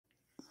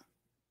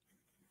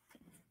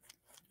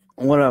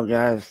What up,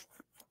 guys?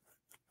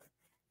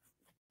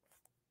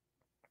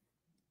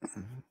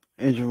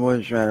 It's your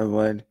boy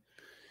Shadowblade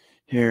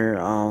here.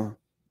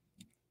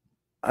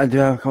 I do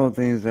have a couple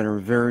things that are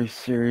very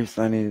serious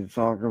I need to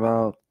talk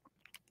about.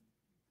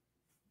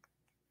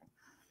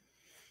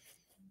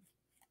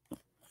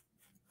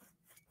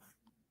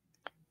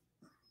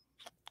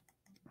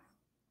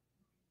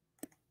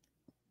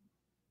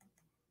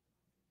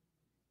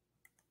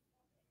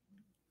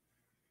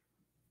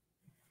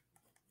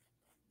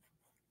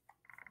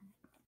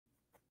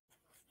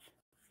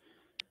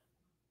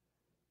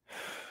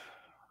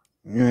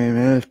 Give me a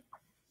minute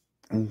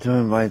to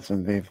invite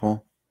some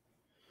people.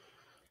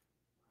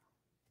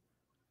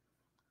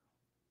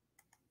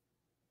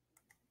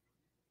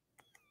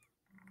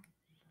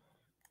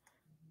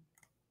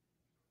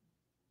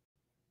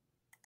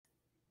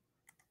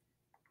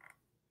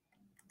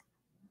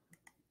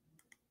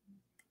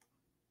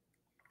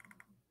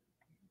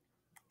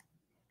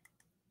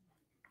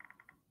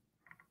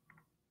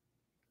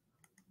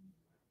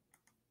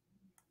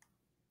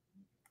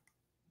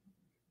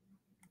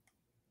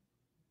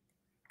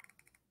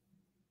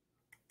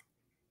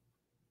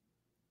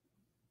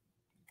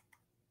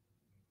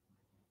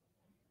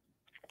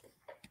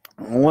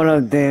 What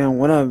up, Dan?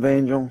 What up,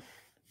 Angel?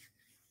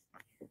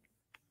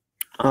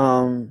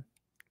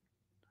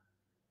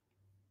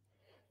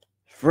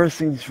 First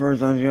things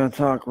first, I'm gonna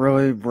talk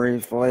really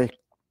briefly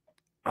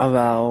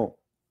about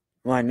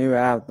my new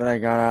app that I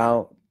got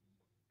out.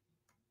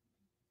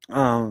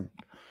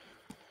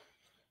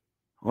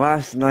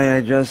 Last night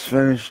I just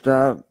finished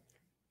up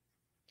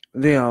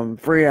the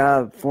free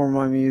app for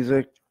my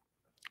music.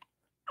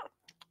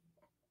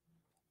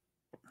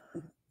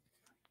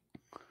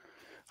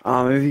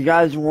 If you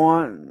guys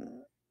want,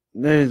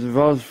 there's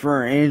both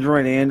for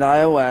Android and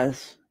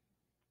iOS.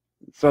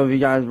 So if you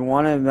guys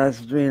want it,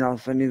 message me and I'll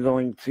send you the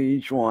link to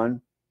each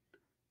one.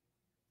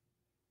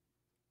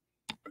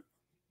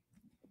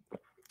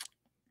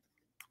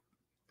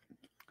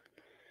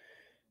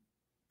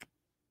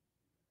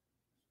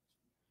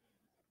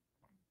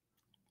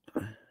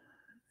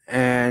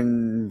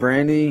 And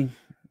Brandy,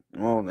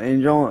 well,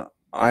 Angel,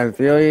 I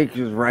feel you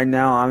because right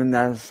now I'm in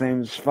that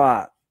same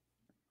spot.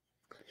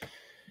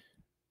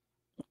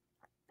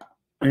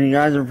 And you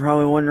guys are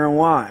probably wondering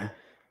why.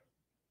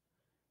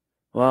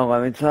 Well,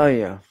 let me tell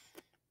you.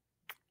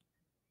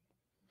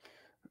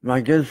 My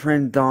good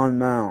friend Don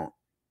Mount,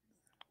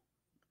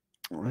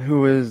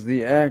 who is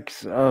the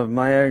ex of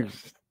my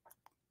ex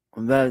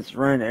best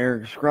friend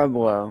Eric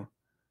Scrublow,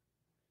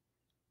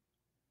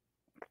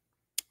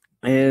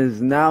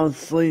 is now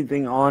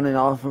sleeping on and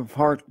off of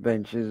park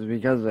benches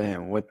because of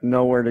him, with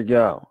nowhere to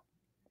go.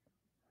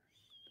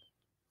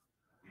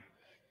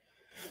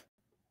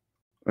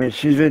 I mean,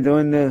 she's been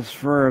doing this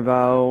for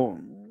about,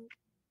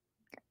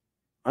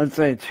 I'd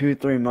say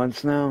 2-3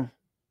 months now.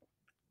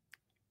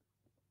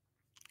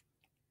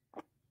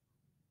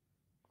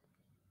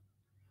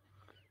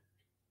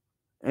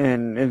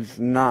 And it's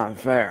not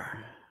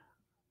fair.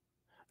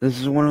 This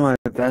is one of my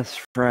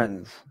best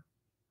friends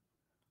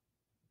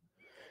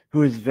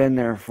who has been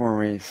there for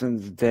me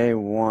since day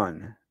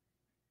one.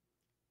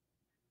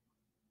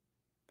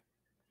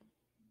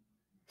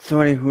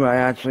 Somebody who I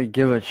actually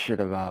give a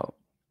shit about.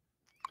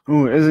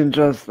 Who isn't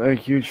just a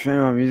huge fan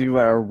of my music,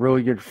 but a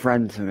really good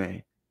friend to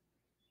me.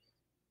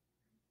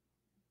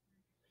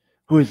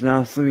 Who is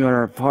now sleeping on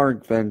our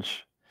park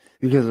bench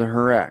because of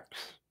her ex.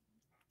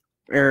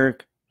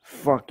 Eric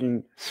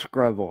fucking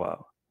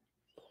Scrublow.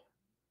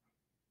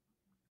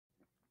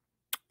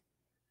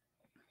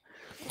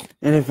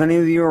 And if any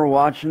of you are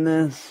watching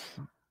this,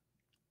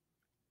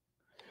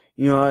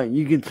 you know what,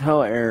 you can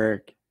tell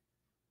Eric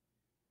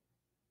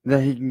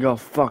that he can go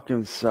fuck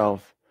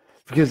himself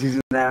because he's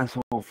an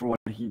asshole for what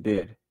he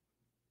did.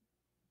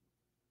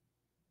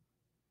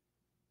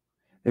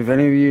 If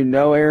any of you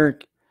know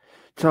Eric,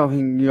 tell him he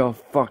can go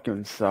fuck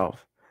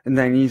himself and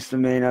that he needs to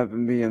man up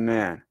and be a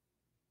man.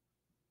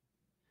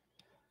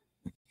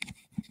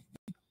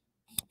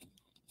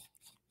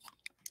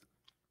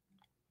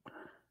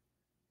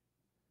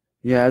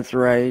 Yeah, that's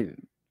right.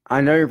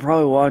 I know you're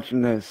probably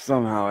watching this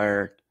somehow,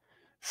 Eric.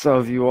 So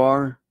if you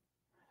are,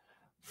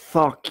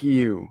 fuck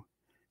you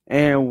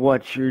and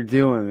what you're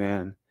doing,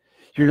 man.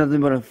 You're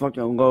nothing but a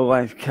fucking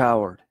low-life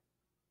coward.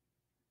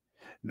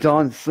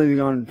 Dawn's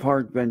sleeping on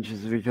park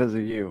benches because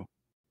of you.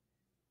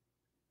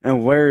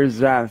 And where is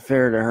that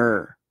fair to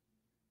her?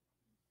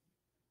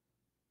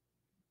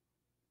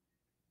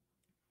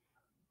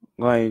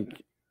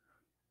 Like,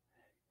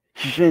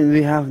 she shouldn't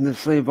be having to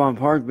sleep on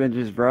park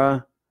benches,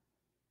 bruh.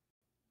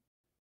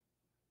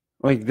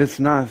 Like,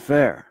 that's not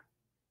fair.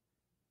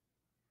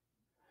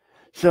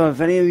 So if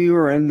any of you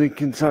are in the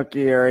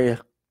Kentucky area,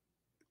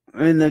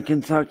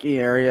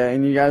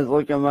 and you guys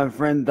look at my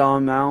friend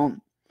Dawn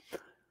Mount,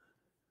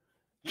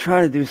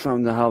 try to do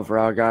something to help her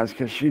out, guys,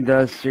 because she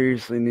does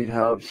seriously need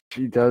help.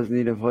 She does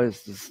need a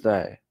place to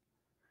stay.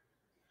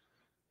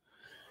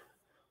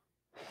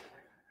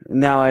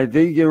 Now, I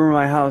did give her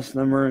my house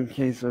number in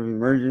case of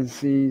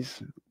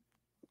emergencies.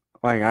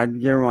 Like,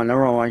 I'd give her my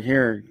number. I'm like,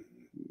 here,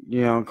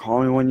 you know,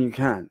 call me when you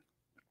can.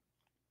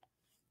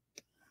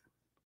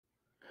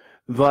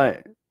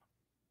 But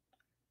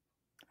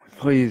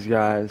please,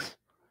 guys,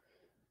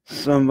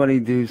 somebody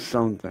do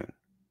something.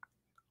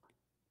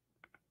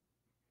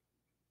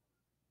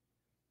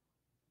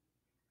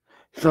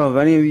 So if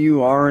any of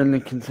you are in the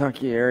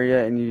Kentucky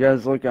area and you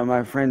guys look at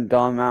my friend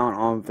Dawn Mount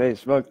on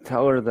Facebook,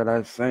 tell her that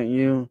I sent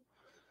you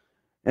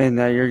and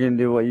that you're going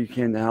to do what you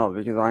can to help,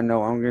 because I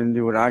know I'm going to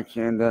do what I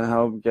can to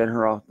help get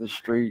her off the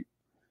street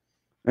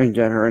and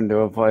get her into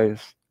a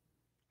place.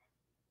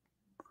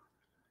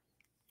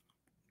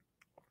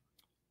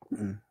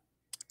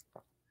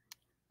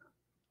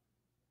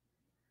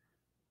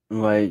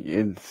 Like,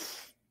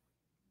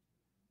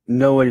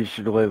 nobody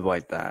should live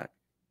like that.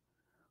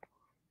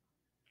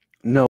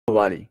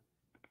 Nobody.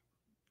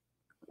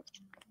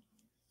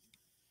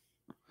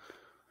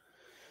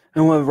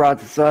 And what brought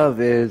this up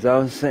is I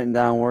was sitting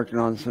down working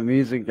on some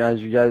music,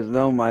 guys. You guys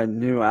know my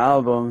new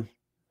album,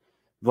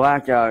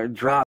 Blackout,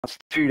 drops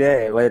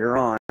today later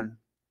on.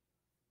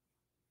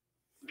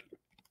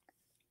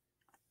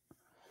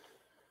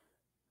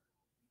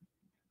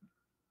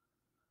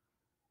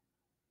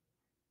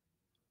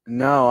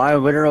 No, I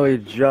literally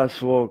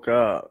just woke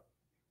up.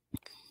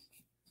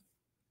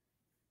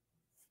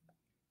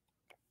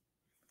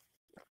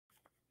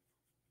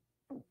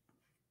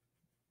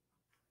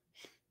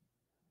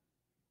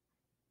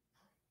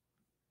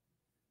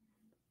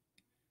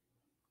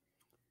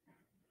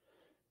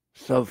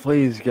 So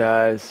please,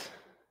 guys,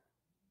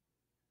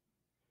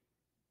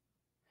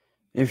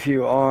 if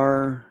you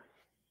are,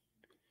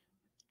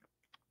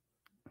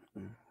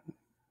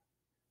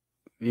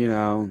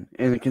 in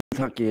the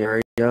Kentucky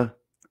area,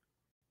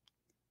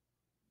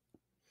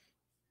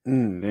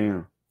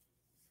 damn.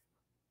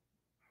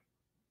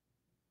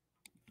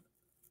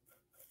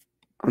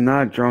 I'm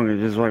not drunk,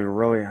 it's just like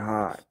really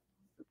hot.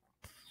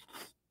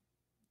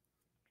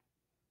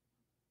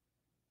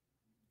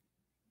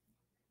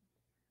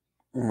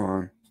 Hold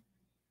on.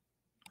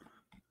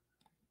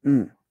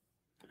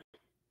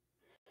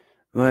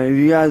 But if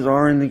you guys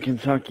are in the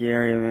Kentucky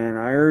area, man,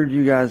 I urge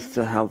you guys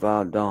to help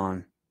out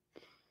Dawn.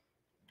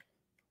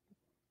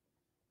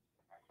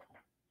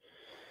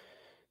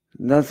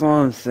 That's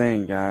all I'm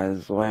saying,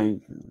 guys. Like,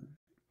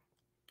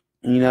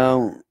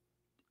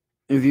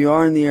 if you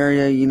are in the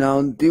area,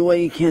 do what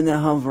you can to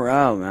help her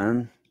out,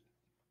 man.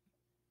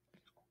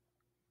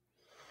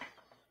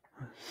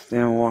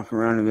 Stand and walk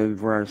around a bit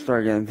before I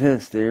start getting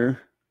pissed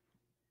here.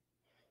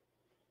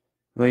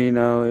 But,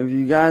 if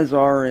you guys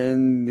are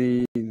in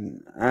the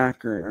in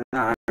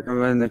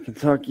the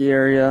Kentucky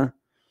area,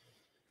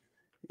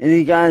 and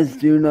you guys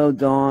do know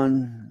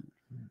Dawn,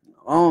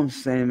 all I'm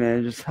saying,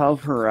 man, just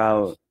help her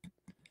out.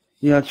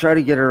 Try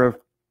to get her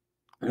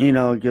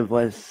a good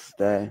place to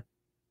stay.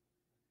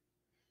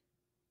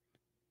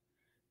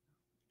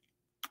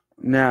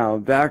 Now,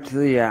 back to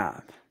the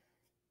app.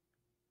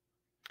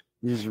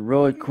 Just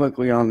really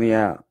quickly on the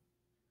app.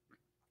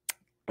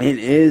 It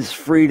is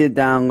free to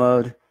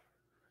download.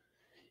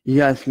 You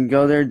guys can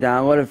go there,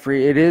 download it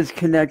free. It is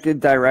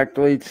connected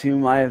directly to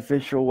my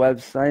official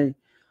website,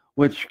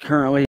 which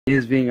currently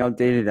is being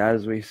updated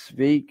as we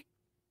speak.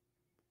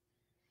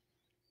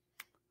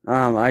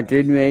 I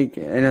did make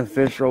an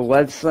official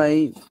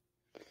website.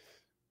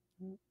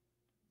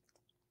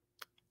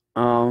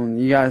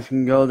 You guys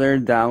can go there,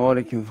 download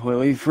it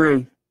completely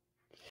free.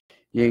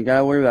 You ain't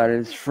gotta worry about it,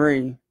 it's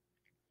free.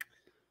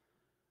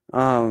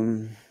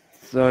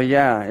 So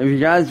yeah, if you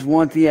guys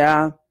want the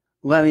app,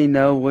 let me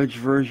know which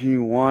version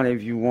you want,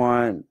 if you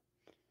want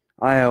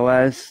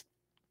iOS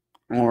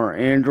or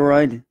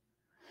Android,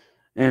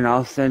 and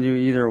I'll send you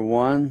either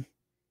one.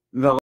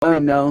 But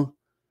let me know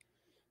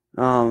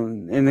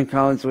in the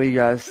comments what you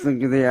guys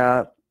think of the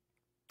app.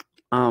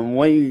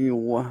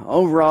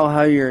 Overall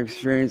how your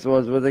experience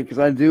was with it, because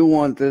I do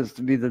want this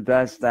to be the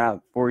best app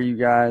for you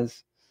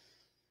guys.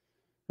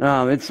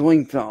 It's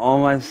linked to all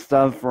my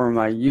stuff for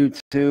my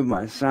YouTube,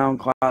 my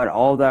SoundCloud,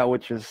 all that,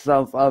 which is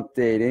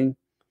self-updating.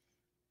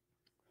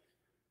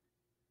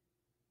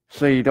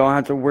 So you don't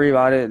have to worry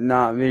about it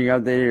not being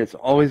updated. It's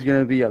always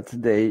going to be up to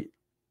date.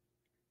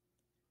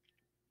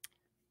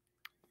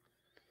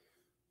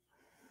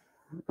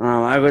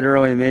 I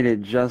literally made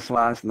it just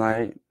last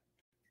night.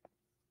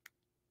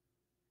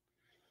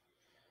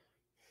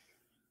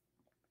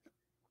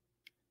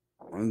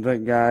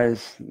 But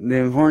guys, the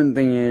important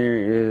thing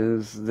here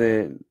is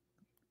that,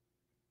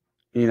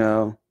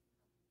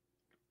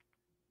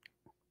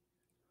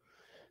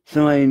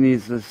 somebody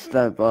needs to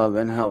step up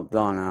and help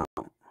Dawn out.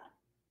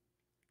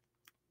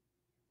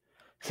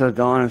 So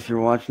Dawn, if you're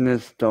watching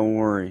this, don't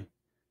worry.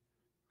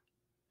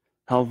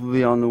 Help will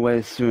be on the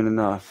way soon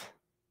enough.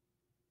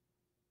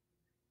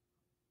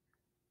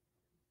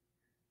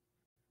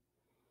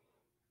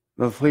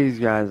 But please,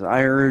 guys,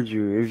 I urge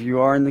you, if you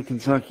are in the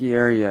Kentucky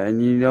area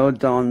and you know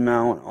Dawn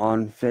Mount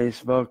on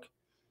Facebook,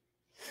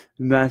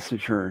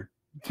 message her,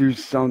 do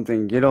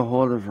something, get a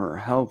hold of her,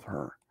 help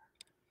her.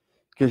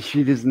 Because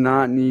she does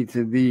not need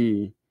to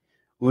be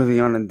living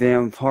on a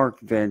damn park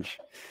bench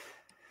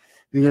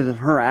because of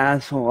her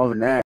asshole of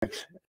an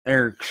ex,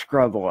 Eric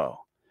Scrublow,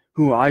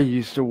 who I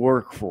used to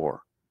work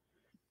for.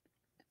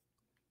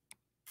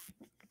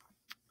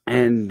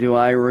 And do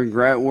I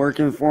regret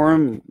working for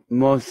him?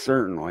 Most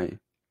certainly.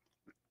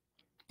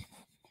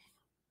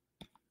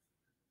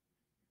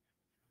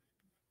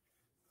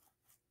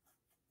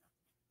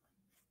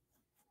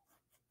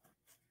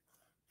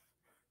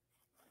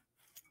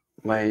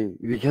 Like,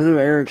 because of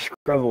Eric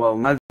Scrubwell,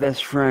 my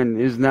best friend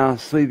is now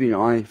sleeping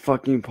on a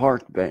fucking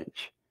park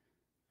bench.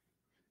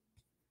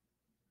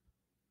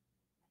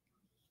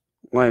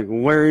 Like,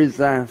 where is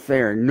that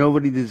fair?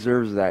 Nobody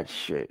deserves that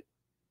shit.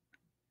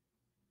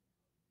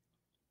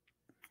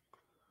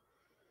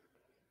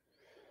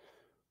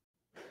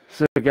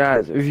 So,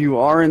 guys, if you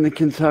are in the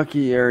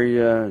Kentucky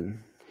area,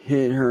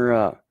 hit her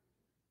up.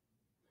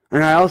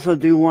 And I also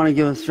do want to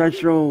give a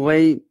special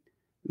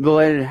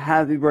belated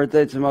happy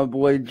birthday to my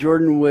boy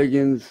Jordan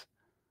Wiggins.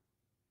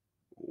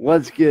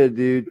 What's good,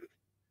 dude?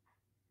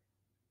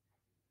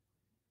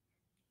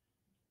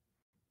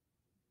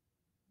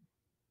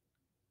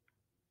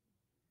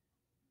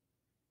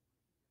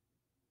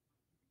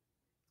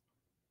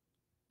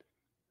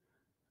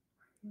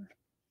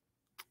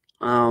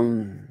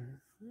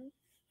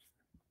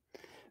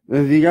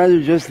 If you guys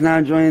are just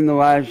now joining the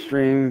live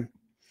stream,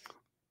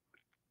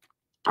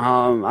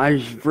 I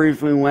just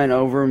briefly went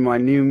over my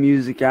new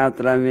music app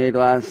that I made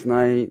last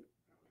night.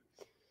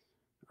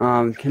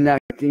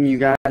 Connecting you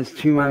guys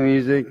to my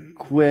music,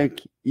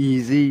 quick,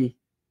 easy.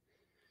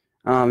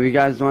 You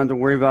guys don't have to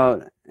worry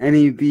about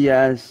any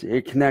BS.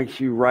 It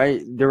connects you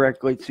right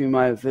directly to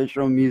my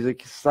official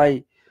music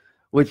site,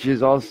 which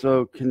is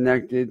also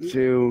connected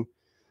to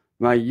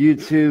my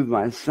YouTube,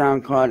 my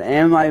SoundCloud,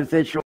 and my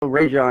official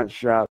Rajon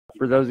shop.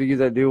 For those of you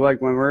that do like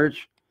my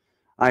merch,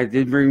 I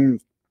did bring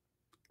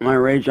my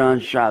Rajon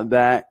shop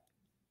back.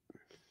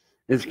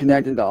 It's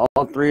connected to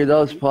all three of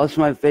those, plus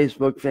my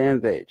Facebook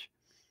fan page.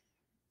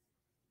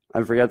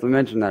 I forgot to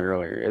mention that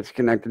earlier. It's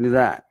connected to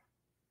that.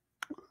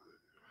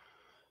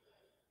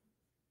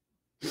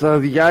 So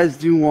if you guys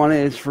do want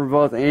it, it's for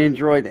both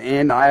Android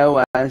and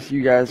iOS.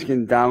 You guys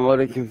can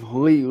download it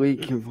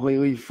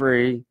completely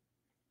free.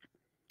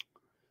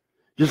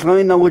 Just let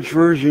me know which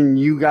version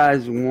you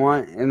guys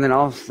want, and then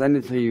I'll send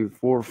it to you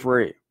for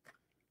free.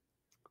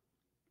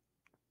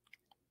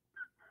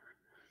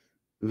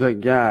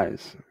 But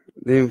guys,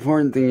 the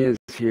important thing is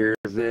here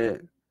is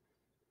that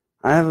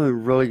I have a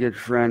really good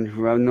friend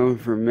who I've known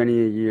for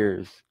many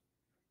years,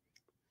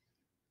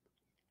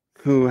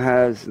 who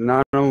has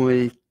not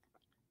only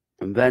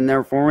been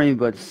there for me,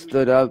 but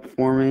stood up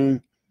for me,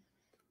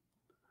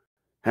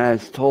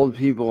 has told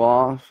people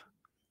off,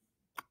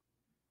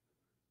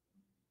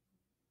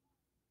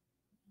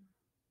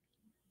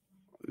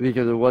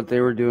 because of what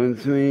they were doing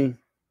to me.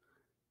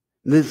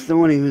 This is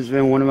somebody who's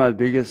been one of my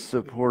biggest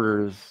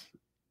supporters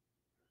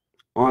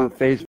on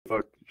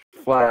Facebook,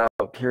 flat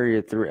out,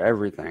 period, through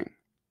everything.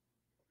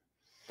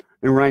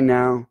 And right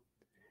now,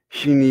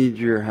 she needs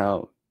your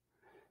help.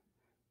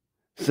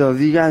 So if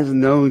you guys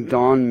know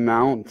Dawn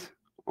Mount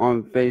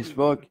on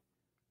Facebook,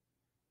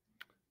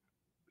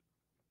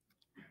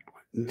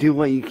 do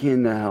what you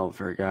can to help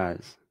her,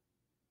 guys.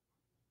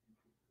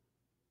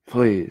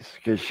 Please,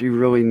 because she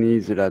really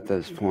needs it at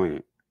this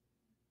point.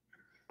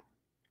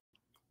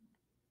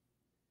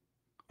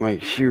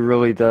 Like, she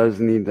really does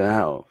need the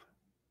help.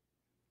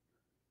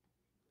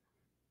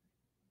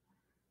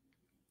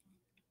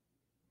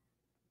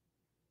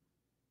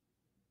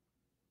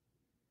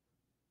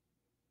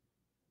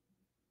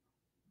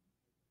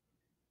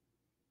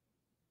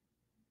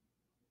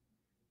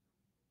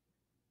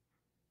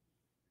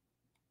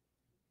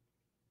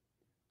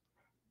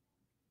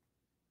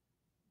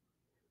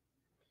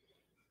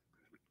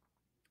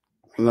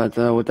 But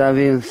with that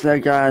being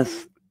said,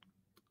 guys,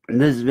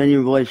 this has been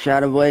your boy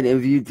Shadowblade.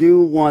 If you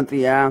do want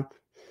the app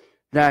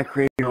that I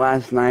created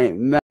last night,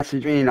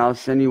 message me and I'll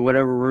send you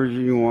whatever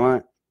version you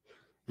want.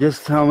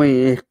 Just tell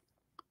me,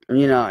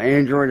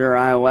 Android or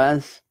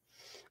iOS,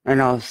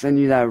 and I'll send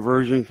you that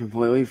version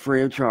completely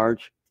free of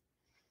charge.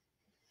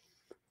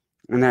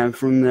 And then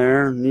from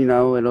there,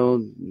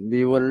 it'll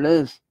be what it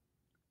is.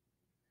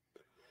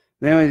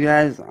 Anyways,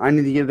 guys, I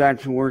need to get back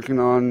to working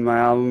on my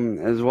album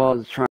as well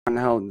as trying to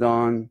help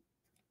Dawn.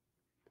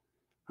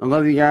 I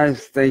love you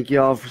guys. Thank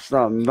you all for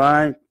stopping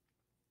by.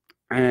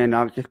 And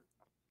I'll catch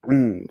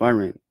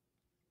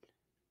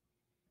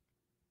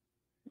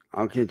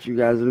you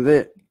guys in a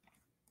bit.